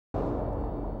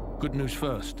Good news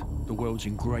first, the world's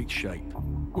in great shape.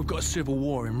 We've got a civil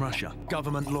war in Russia,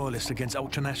 government loyalists against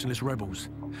ultranationalist rebels,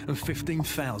 and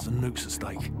 15,000 nukes at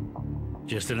stake.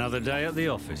 Just another day at the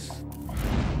office.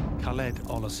 Khaled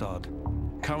al-Assad,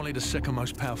 currently the second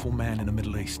most powerful man in the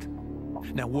Middle East.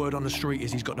 Now, word on the street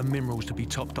is he's got the minerals to be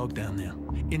top dog down there.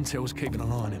 Intel's keeping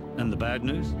an eye on him. And the bad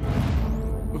news?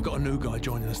 We've got a new guy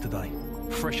joining us today,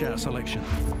 fresh out of selection.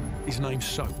 His name's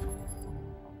Soap.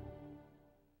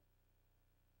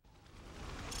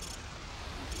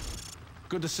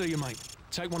 Good to see you, mate.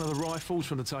 Take one of the rifles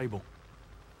from the table.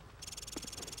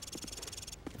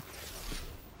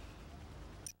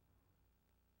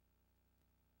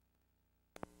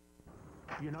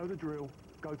 You know the drill.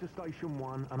 Go to Station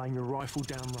 1 and aim your rifle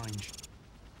down range.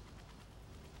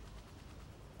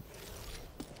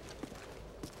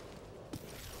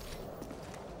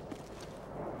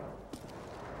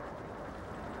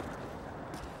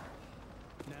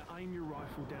 Now aim your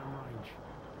rifle down range.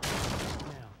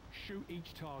 Now, shoot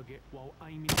each target while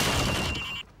aiming.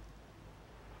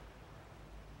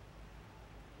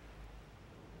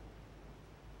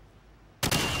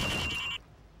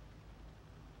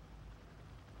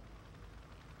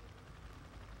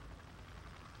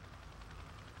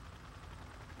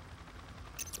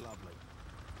 Lovely.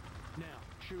 Now,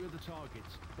 shoot at the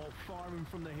targets while firing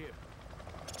from the hip.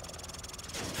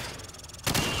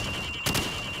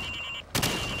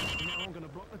 Now I'm going to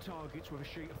block the targets with a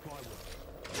sheet of plywood.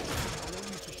 I want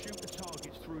you to shoot the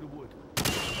targets through the wood.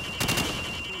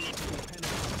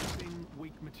 Thin,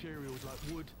 weak materials like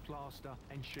wood, plaster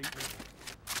and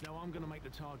sheetrock. Now I'm going to make the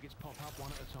targets pop up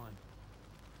one at a time.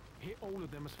 Hit all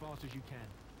of them as fast as you can.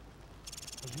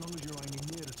 As long as you're aiming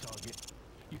near the target,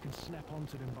 you can snap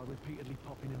onto them by repeatedly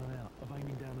popping in and out of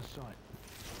aiming down the sight.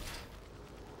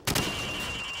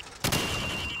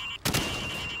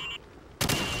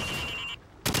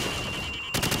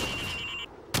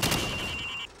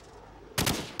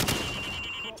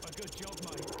 Proper good job,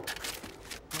 mate.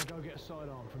 Now go get a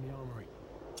sidearm from the armory.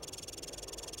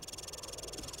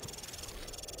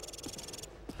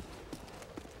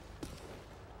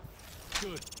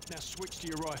 Good. Now switch to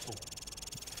your rifle.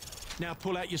 Now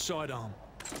pull out your sidearm.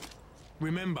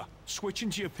 Remember,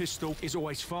 switching to your pistol is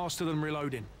always faster than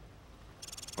reloading.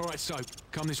 All right, Soap,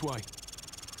 come this way.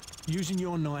 Using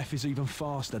your knife is even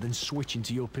faster than switching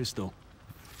to your pistol.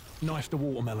 Knife the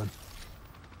watermelon.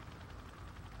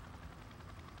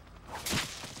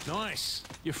 Nice!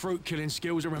 Your fruit-killing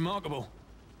skills are remarkable.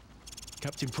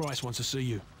 Captain Price wants to see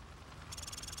you.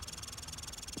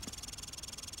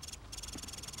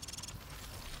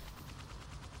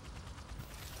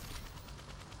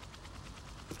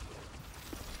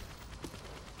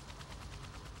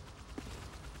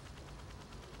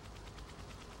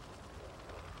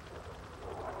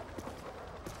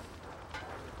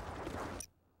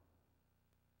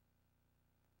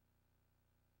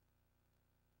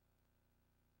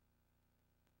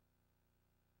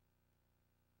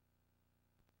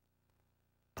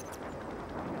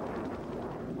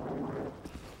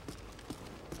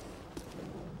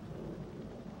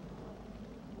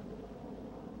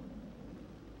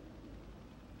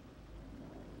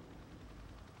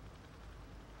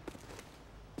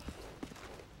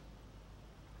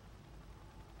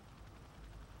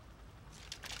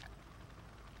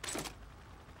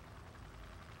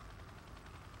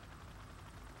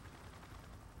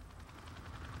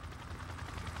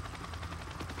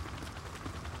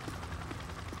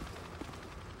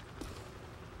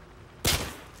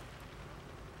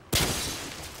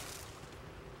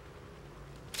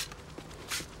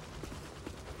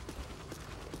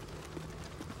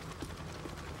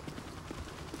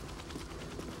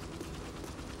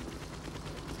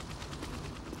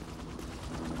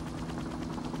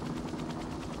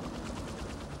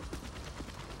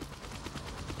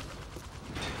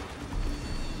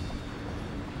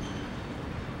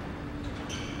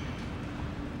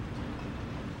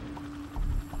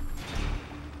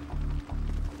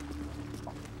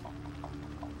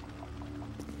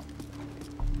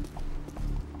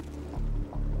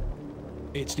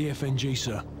 It's the FNG,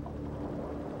 sir.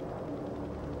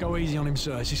 Go easy on him,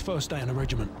 sir. It's his first day in the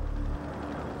regiment.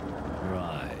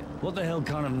 Right. What the hell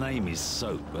kind of name is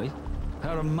Soap, eh?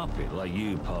 How'd a muppet like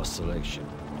you pass selection?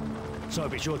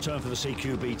 Soap, it's your turn for the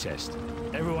CQB test.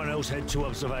 Everyone else head to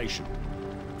observation.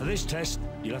 For this test,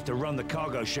 you'll have to run the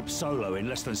cargo ship solo in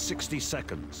less than 60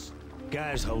 seconds.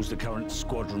 Gaz holds the current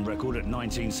squadron record at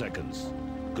 19 seconds.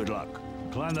 Good luck.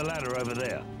 Climb the ladder over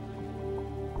there.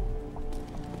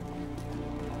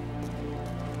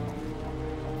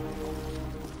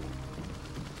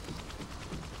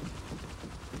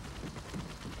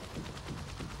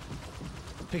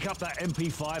 Pick up that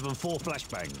MP5 and 4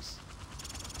 flashbangs.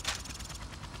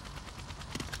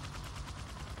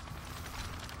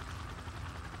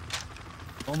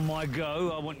 On my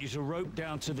go, I want you to rope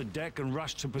down to the deck and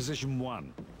rush to position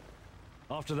 1.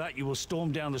 After that, you will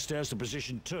storm down the stairs to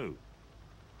position 2.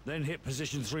 Then hit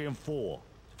position 3 and 4,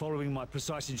 following my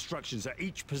precise instructions at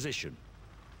each position.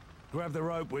 Grab the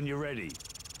rope when you're ready.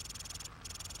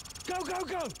 Go, go,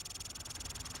 go!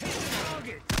 Hit the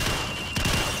target!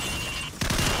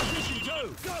 Position 2,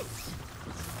 go!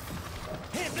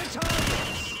 Hit the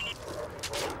targets!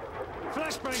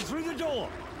 Flashbang through the door!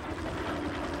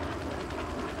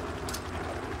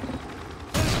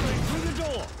 Flashbang through the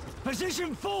door!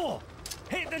 Position 4!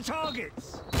 Hit the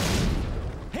targets!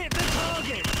 Hit the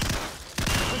targets!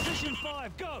 Position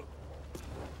 5, go!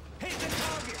 Hit the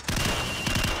target!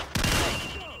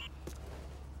 Go!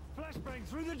 Flashbang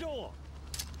through the door!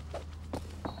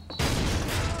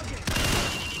 Target!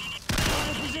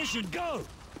 Final position, go!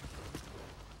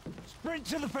 Sprint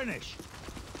to the finish!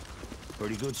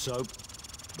 Pretty good, Soap,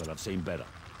 but I've seen better.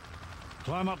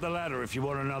 Climb up the ladder if you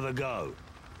want another go.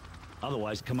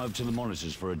 Otherwise, come over to the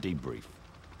monitors for a debrief.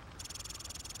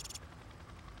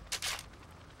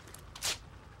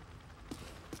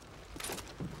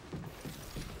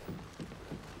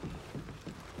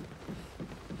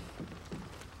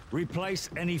 Replace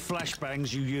any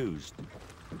flashbangs you used.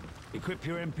 Equip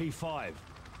your MP5.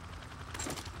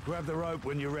 Grab the rope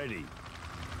when you're ready.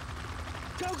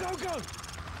 Go, go, go!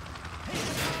 Hit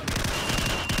the target!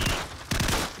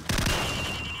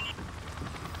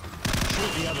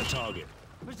 Shoot the other target.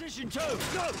 Position 2,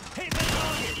 go! Hit the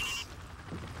targets!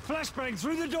 Flashbang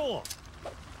through the door!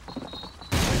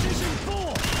 Position 4,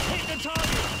 hit the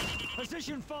target!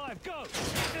 Position 5, go!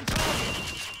 Hit the target!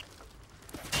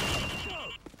 Go!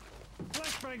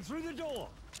 Flashbang through the door!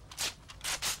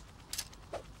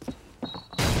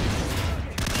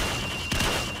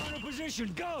 Final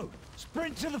position, go!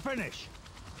 Sprint to the finish!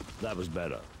 That was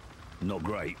better. Not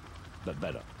great, but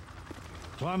better.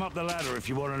 Climb up the ladder if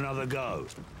you want another go.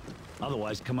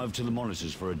 Otherwise, come over to the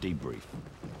monitors for a debrief.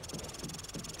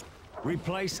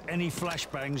 Replace any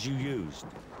flashbangs you used.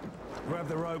 Grab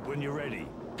the rope when you're ready.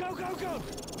 Go, go, go!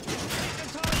 Hit the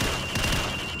target!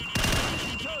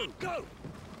 Position 2, go!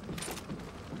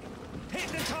 Hit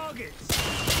the targets!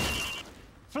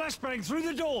 Flashbang through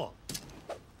the door!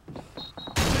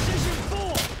 Position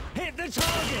 4! Hit the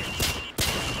targets!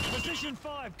 Position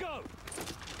 5, go!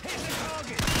 Hit the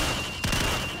target!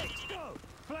 6, go!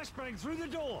 Flashbang through the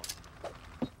door!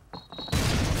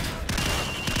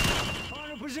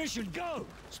 Final position, go!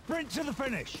 Sprint to the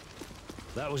finish!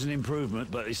 That was an improvement,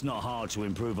 but it's not hard to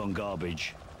improve on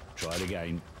garbage. Try it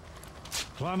again.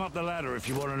 Climb up the ladder if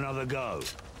you want another go.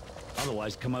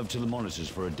 Otherwise, come over to the monitors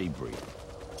for a debrief.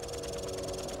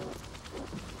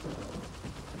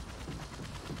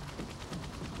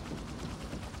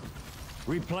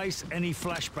 Replace any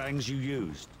flashbangs you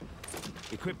used.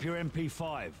 Equip your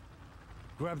MP5.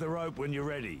 Grab the rope when you're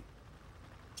ready.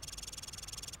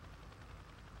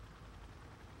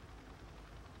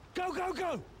 Go, go,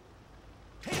 go!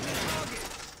 Hit the target!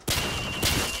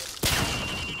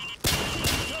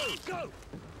 Go!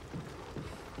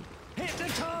 Hit the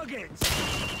targets!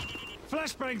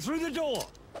 Flashbang through the door!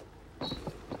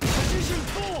 Position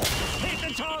 4! Hit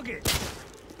the target!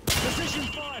 Position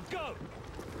 5, go!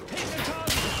 Hit the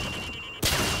target!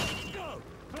 Go!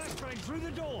 Flashbang through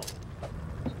the door!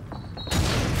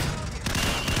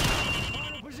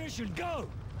 Final position, go!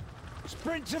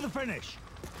 Sprint to the finish!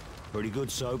 Pretty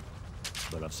good, Soap,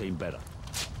 but I've seen better.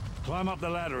 Climb up the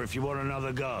ladder if you want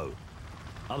another go.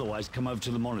 Otherwise, come over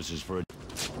to the monitors for a...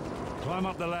 Climb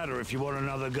up the ladder if you want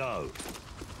another go.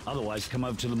 Otherwise, come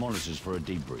over to the monitors for a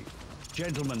debrief.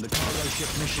 Gentlemen, the cargo ship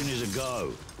mission is a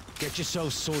go. Get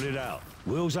yourselves sorted out.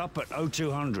 Wheels up at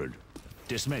 0200.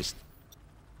 Dismissed.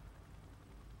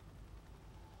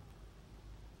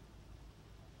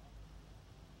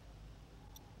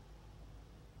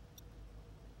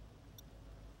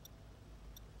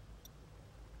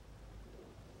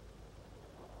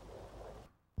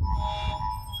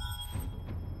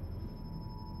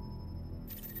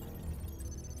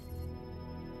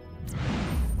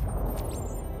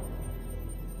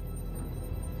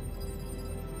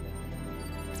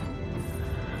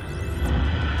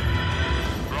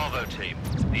 Team.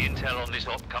 The intel on this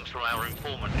op comes from our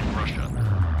informant in Russia.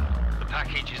 The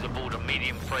package is aboard a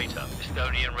medium freighter,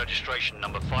 Estonian registration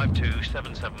number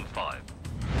 52775.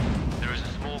 There is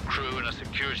a small crew and a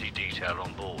security detail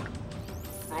on board.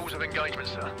 Rules of engagement,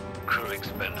 sir. Crew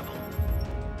expendable.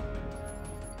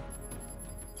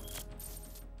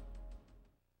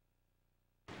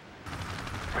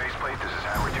 Faceplate, this is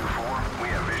Howard 2-4. We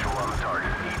have visual on the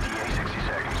target.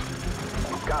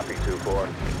 Copy, 2-4.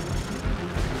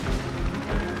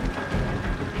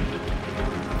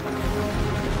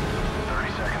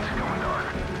 30 seconds, going dark.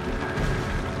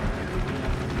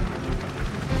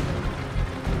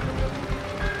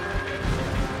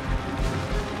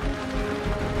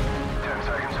 10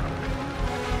 seconds.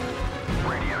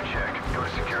 Radio check. Go to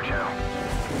secure channel.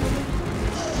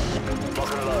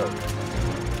 Lock and load.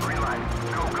 Green light.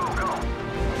 Go, go, go.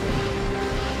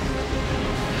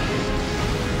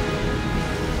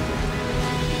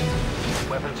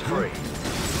 Weapons free.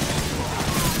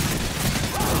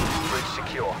 Bridge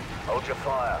secure. Hold your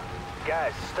fire.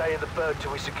 Guys, stay in the berg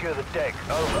till we secure the deck.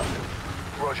 Over.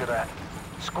 Roger that.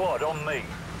 Squad, on me.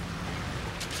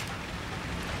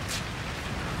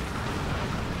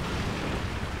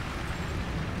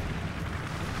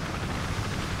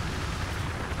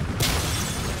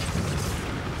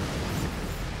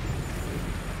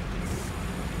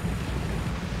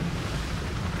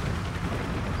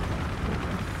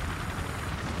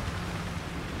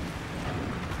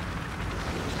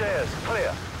 Stairs,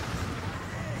 clear.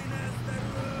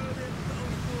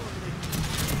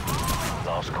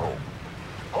 Last call.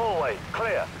 Hallway,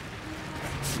 clear.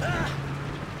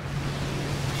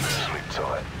 Sleep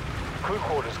tight. Crew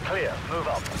quarters clear. Move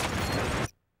up.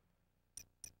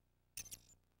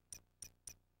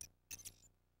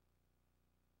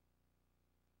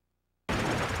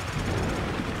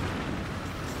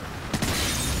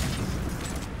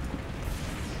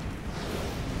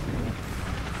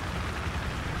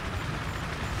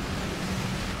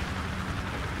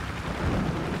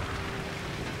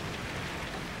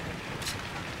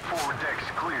 Forward deck's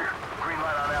clear. Green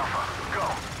light on Alpha. Go.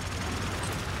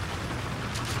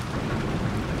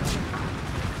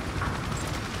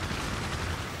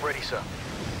 Ready, sir.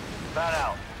 Man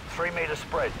out. 3 meter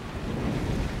spread.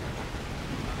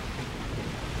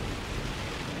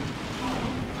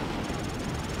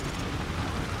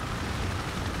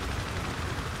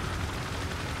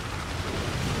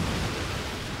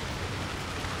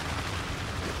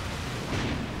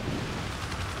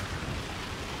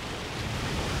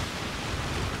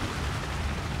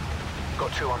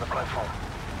 Got 2 on the platform.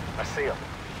 I see them.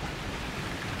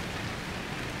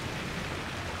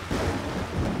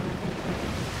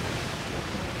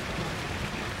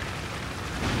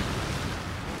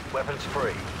 Weapons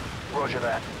free. Roger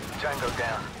that. Tango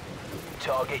down.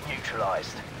 Target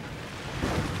neutralized.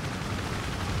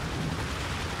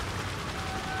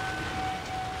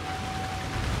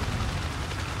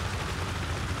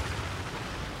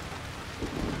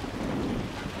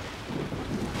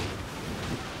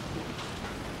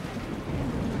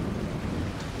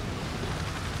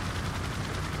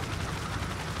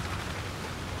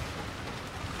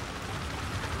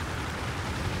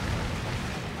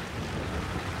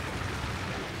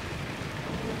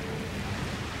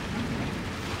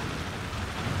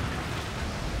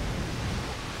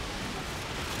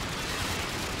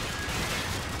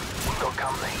 Got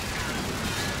company.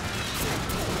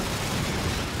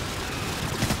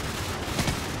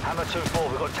 Hammer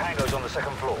 2-4, we've got tangos on the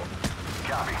 2nd floor.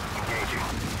 Copy. Engaging.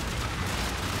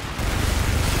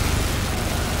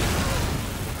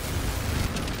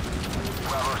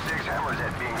 Bravo 6, Hammer's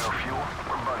at bingo fuel.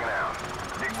 We're bugging out.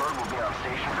 Big Bird will be on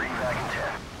station for evac in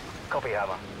 10. Copy,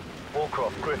 Hammer.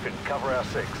 Warcroft, Griffin, cover our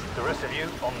 6. The rest of you,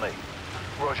 on me.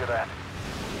 Roger that.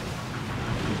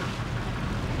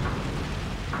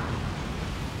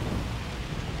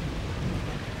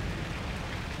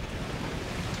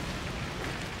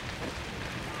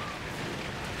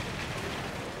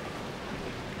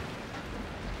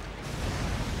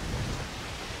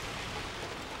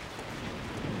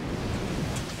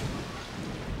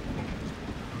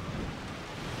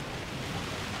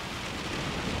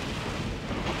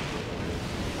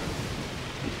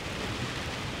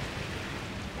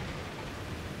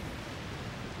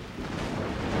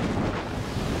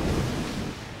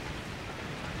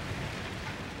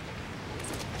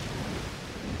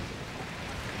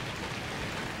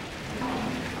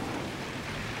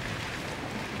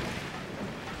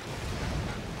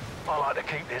 I like to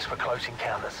keep this for close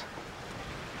encounters.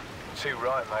 Too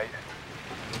right, mate.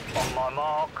 On my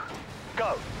mark,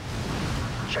 go.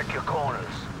 Check your corners.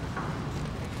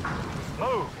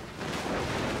 Move.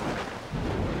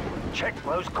 Check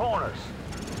those corners.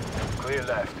 Clear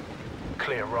left.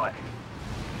 Clear right.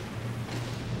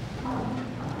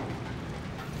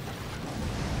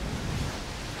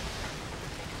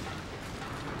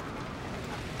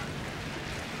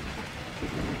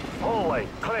 Hallway,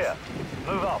 clear.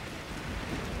 Move up.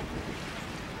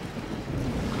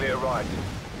 Clear right.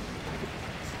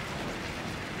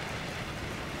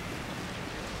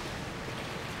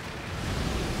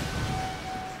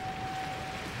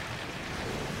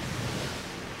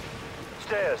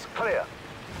 Stairs, clear.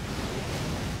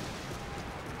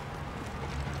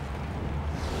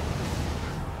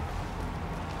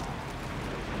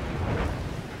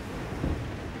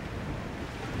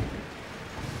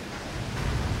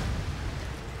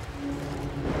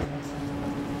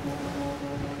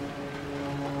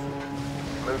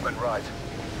 Movement right.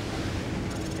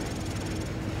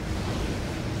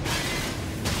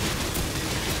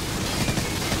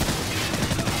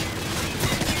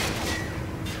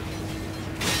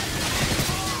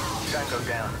 Tango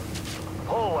down.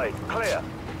 Hallway, clear.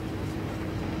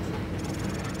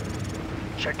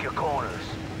 Check your corners.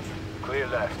 Clear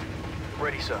left.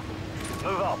 Ready, sir.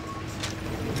 Move up.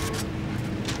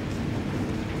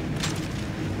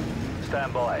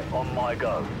 Stand by, on my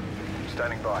go.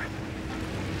 Standing by.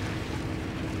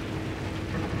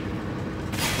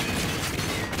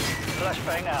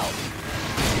 Flashbang out.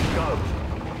 Go.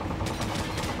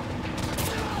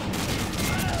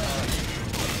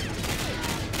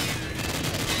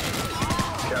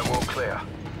 Catwalk clear.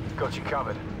 Got you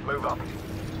covered. Move up.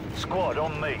 Squad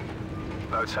on me.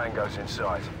 No tangos in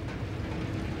sight.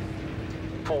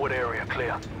 Forward area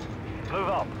clear. Move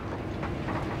up.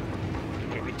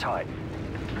 Keep it tight.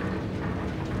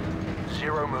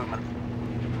 Zero movement.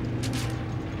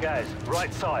 Guys,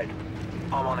 right side.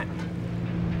 I'm on it.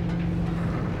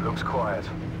 Looks quiet.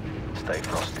 Stay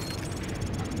frosty.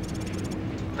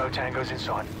 No tangos in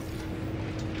sight.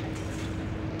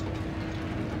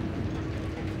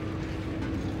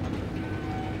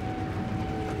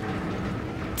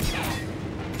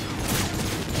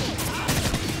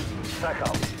 Stack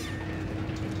up.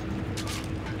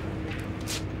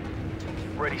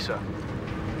 Ready, sir.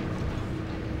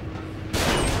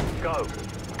 Go.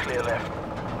 Clear left.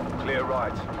 Clear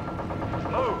right.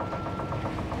 Move.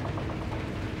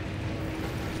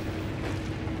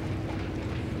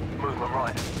 Movement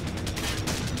right.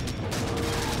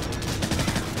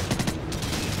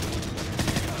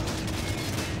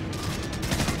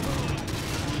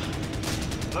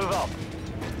 Move up.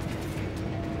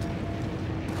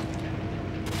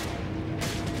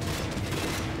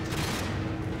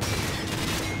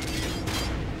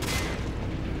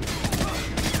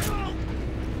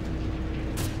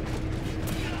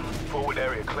 Forward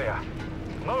area clear.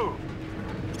 Move.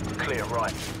 Clear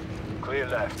right. Clear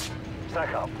left.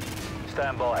 Stack up.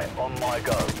 Stand by, on my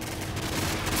go.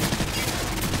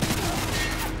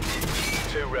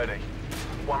 Two ready.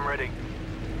 One ready.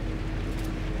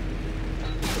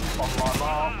 On my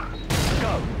mark.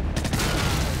 Go.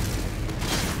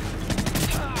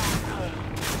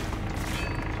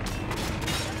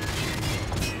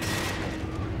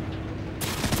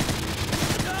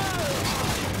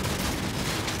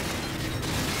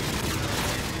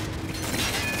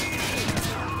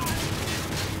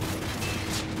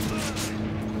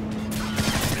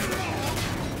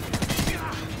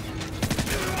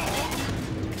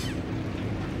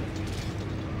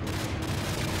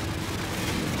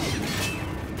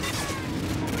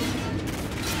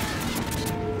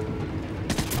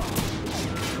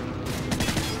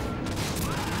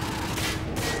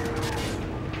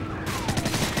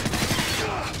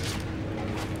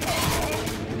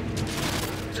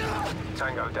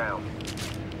 Tango down.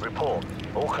 Report.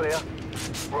 All clear?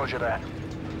 Roger that.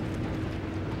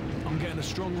 I'm getting a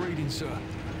strong reading, sir.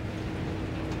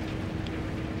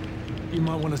 You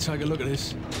might want to take a look at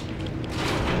this.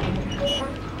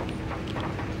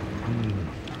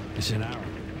 It's an arrow.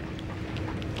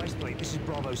 Faceplate, this is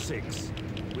Bravo 6.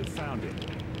 We've found it.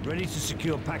 Ready to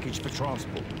secure package for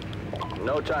transport.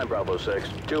 No time, Bravo 6.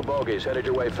 Two bogies headed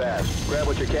your way fast. Grab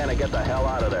what you can and get the hell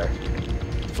out of there.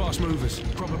 Fast movers.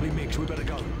 Probably mixed. We better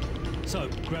go. So,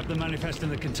 grab the manifest in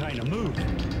the container. Move.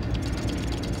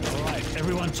 All right,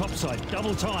 everyone topside.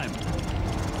 Double time.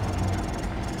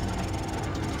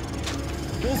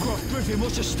 Warcraft Griffin,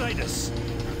 what's your status?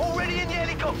 Already in the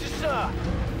helicopter, sir!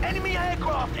 Enemy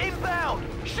aircraft inbound!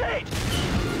 Shit!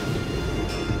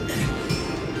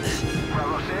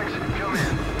 Bravo 6, come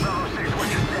in. Bravo 6,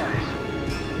 what's your status?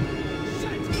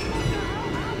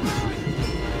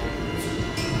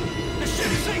 The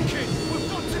ship's sinking! We've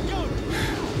got to go!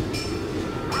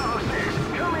 Bravo 6,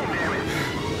 come in, damn it!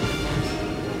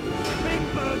 Big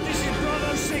Bird, this is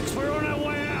Bravo 6. We're on our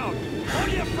way out. On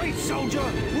your feet,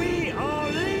 soldier. We